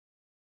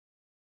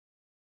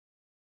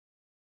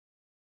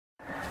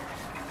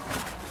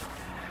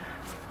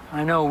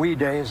I know We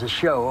Day is a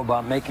show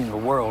about making the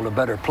world a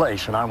better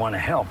place, and I want to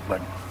help,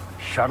 but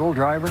shuttle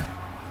driver?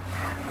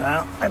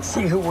 Well, let's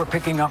see who we're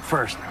picking up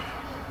first.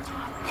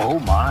 Oh,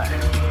 my.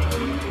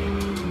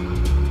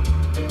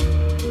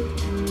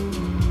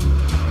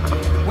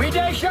 We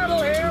Day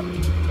shuttle here.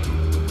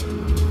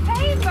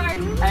 Hey,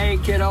 Martin. Hey,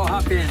 kiddo,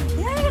 hop in.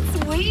 Yeah,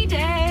 it's We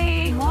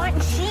Day.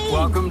 Martin,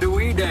 Welcome to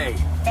We Day.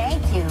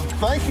 Thank you.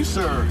 Thank you,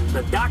 sir.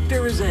 The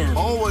doctor is in.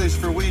 Always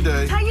for We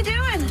Day. How you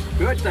doing?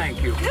 Good,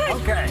 thank you. Good.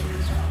 Okay.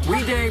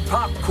 We Day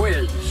pop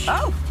quiz.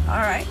 Oh, all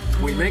right.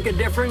 We make a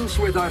difference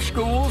with our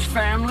schools,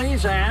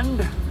 families,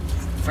 and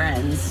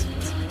Friends.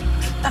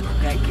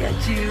 I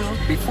get you.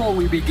 before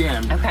we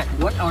begin, Okay.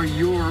 what are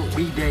your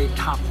We Day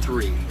top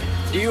 3?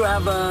 Do you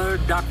have a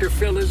Dr.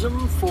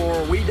 Philism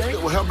for We Day?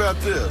 Well, how about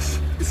this?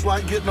 It's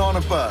like getting on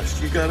a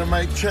bus. You got to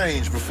make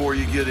change before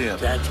you get in.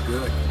 That's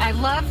good. I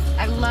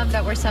love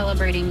that we're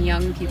celebrating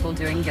young people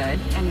doing good,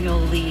 and you'll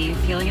leave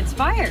feeling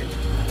inspired.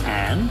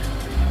 And?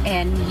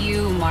 And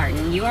you,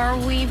 Martin, you are a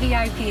wee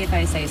VIP if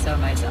I say so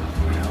myself.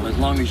 Well, as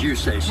long as you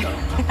say so.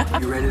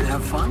 You ready to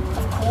have fun?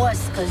 Of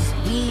course, because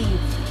we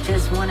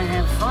just want to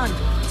have fun.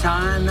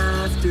 Time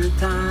after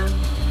time.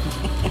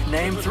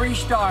 Name 3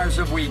 stars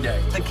of We Day.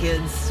 The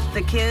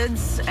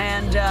kids,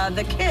 and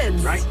the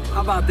kids. Right? How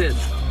about this?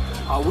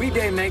 A We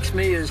Day makes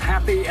me as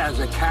happy as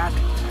a cat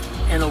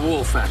in a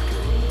wool factory.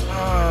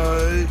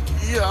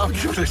 Yeah, I'll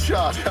give it a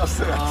shot. How's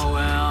that? Oh, well.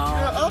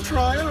 Yeah, I'll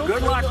try it.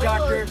 Good luck,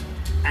 Doctor.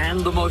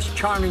 And the most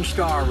charming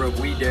star of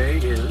We Day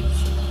is?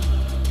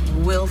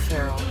 Will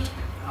Ferrell.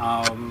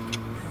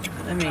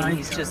 I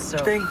He's just so.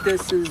 think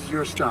this is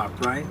your stop,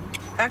 right?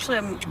 Actually,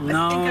 I think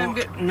I'm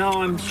good. No,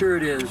 I'm sure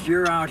it is.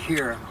 You're out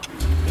here.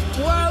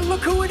 Well,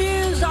 look who it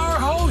is, our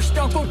host,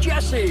 Uncle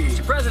Jesse.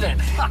 Mr. President,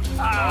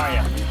 how are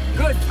you?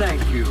 Good,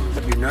 thank you.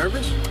 You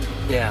nervous?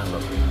 Yeah,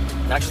 look,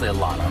 actually a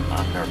lot.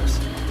 I'm nervous.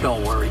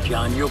 Don't worry,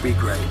 John, you'll be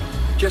great.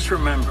 Just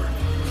remember,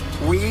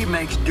 we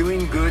makes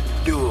doing good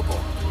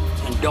doable.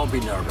 And don't be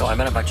nervous. No, I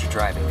meant about you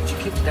driving. Could you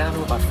keep it down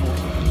to about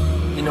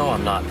 40? You know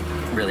I'm not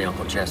really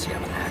Uncle Jesse.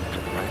 I'm an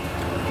actor,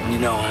 right? You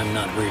know I'm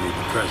not really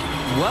the president.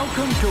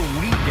 Welcome to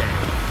We Day.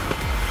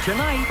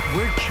 Tonight,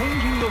 we're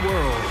changing the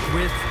world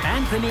with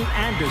Anthony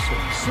Anderson,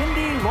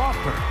 Cyndi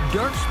Lauper,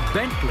 Dierks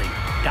Bentley,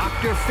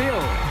 Dr.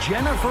 Phil,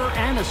 Jennifer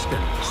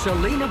Aniston,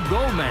 Selena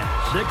Gomez,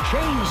 The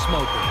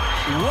Chainsmokers,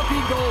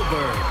 Whoopi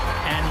Goldberg,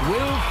 and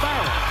Will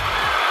Ferrell.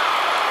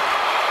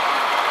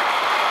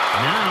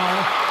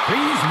 Now,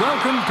 please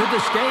welcome to the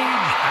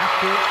stage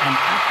actor and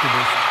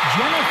activist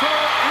Jennifer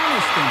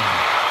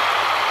Aniston.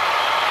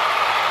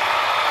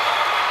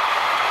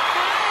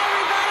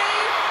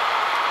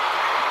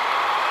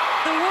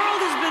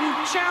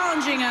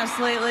 Challenging us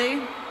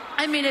lately.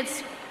 I mean,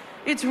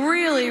 it's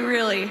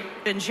really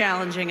been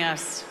challenging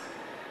us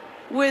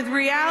with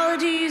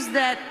realities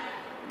that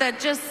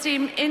just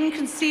seem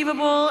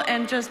inconceivable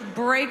and just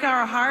break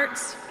our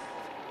hearts.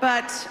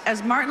 But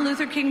as Martin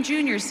Luther King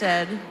Jr.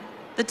 said,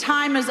 the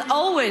time is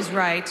always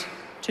right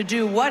to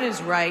do what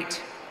is right,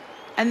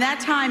 and that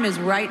time is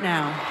right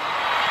now.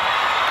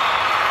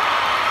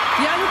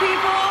 Young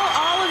people,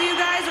 all of you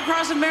guys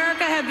across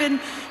America have been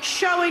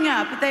showing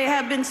up. They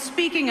have been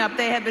speaking up.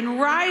 They have been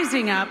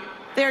rising up.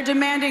 They're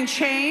demanding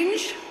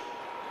change.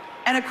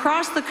 And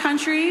across the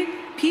country,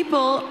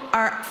 people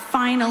are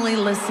finally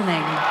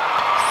listening.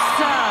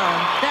 So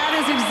that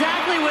is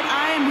exactly what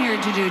I am here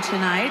to do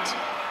tonight.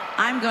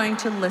 I'm going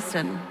to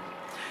listen.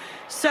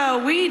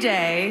 So We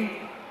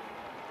Day,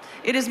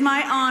 it is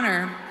my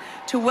honor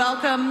to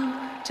welcome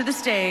to the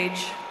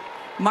stage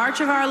March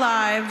of Our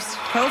Lives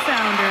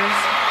co-founders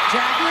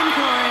Jacqueline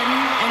Corin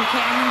and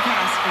Cameron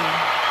Kosky.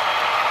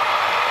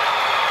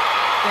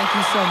 Thank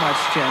you so much,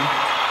 Jen.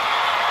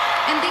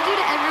 And thank you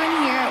to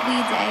everyone here at We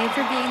Day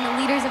for being the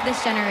leaders of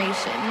this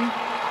generation.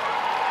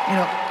 You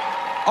know,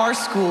 our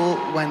school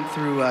went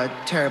through a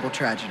terrible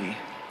tragedy,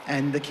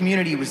 and the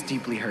community was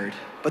deeply hurt.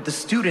 But the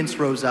students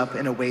rose up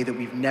in a way that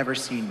we've never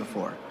seen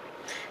before.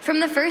 From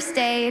the first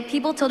day,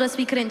 people told us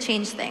we couldn't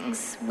change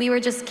things. We were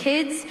just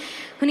kids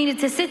who needed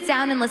to sit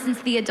down and listen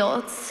to the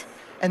adults.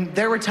 And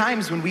there were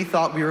times when we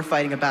thought we were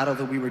fighting a battle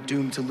that we were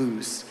doomed to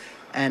lose,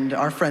 and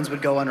our friends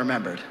would go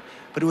unremembered.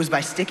 But it was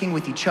by sticking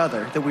with each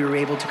other that we were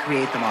able to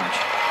create the march.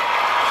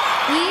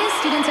 We as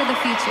students are the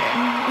future.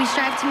 We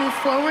strive to move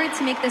forward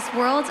to make this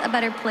world a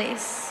better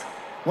place.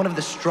 One of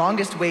the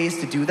strongest ways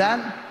to do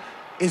that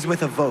is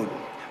with a vote,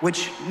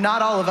 which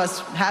not all of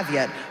us have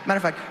yet. Matter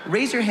of fact,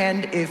 raise your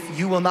hand if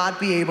you will not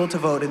be able to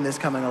vote in this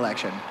coming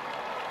election.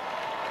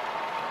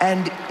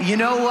 And you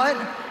know what?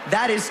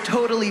 That is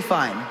totally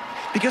fine.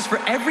 Because for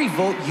every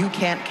vote you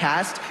can't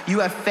cast, you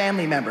have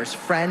family members,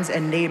 friends,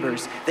 and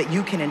neighbors that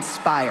you can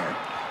inspire.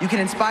 You can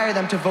inspire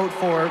them to vote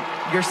for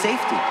your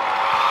safety.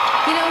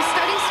 You know,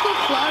 starting school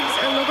clubs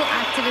or local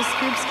activist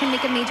groups can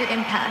make a major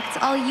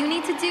impact. All you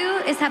need to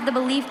do is have the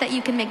belief that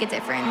you can make a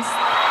difference.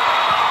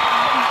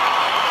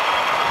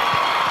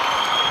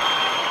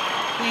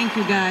 Thank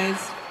you,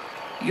 guys.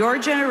 Your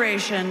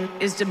generation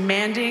is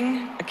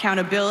demanding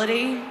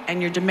accountability,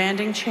 and you're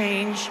demanding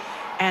change,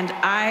 And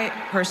I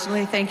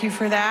personally thank you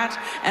for that.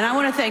 And I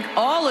want to thank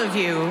all of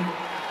you.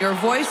 Your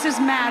voices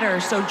matter,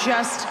 so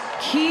just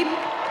keep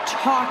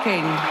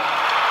talking.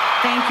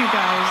 Thank you,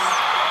 guys.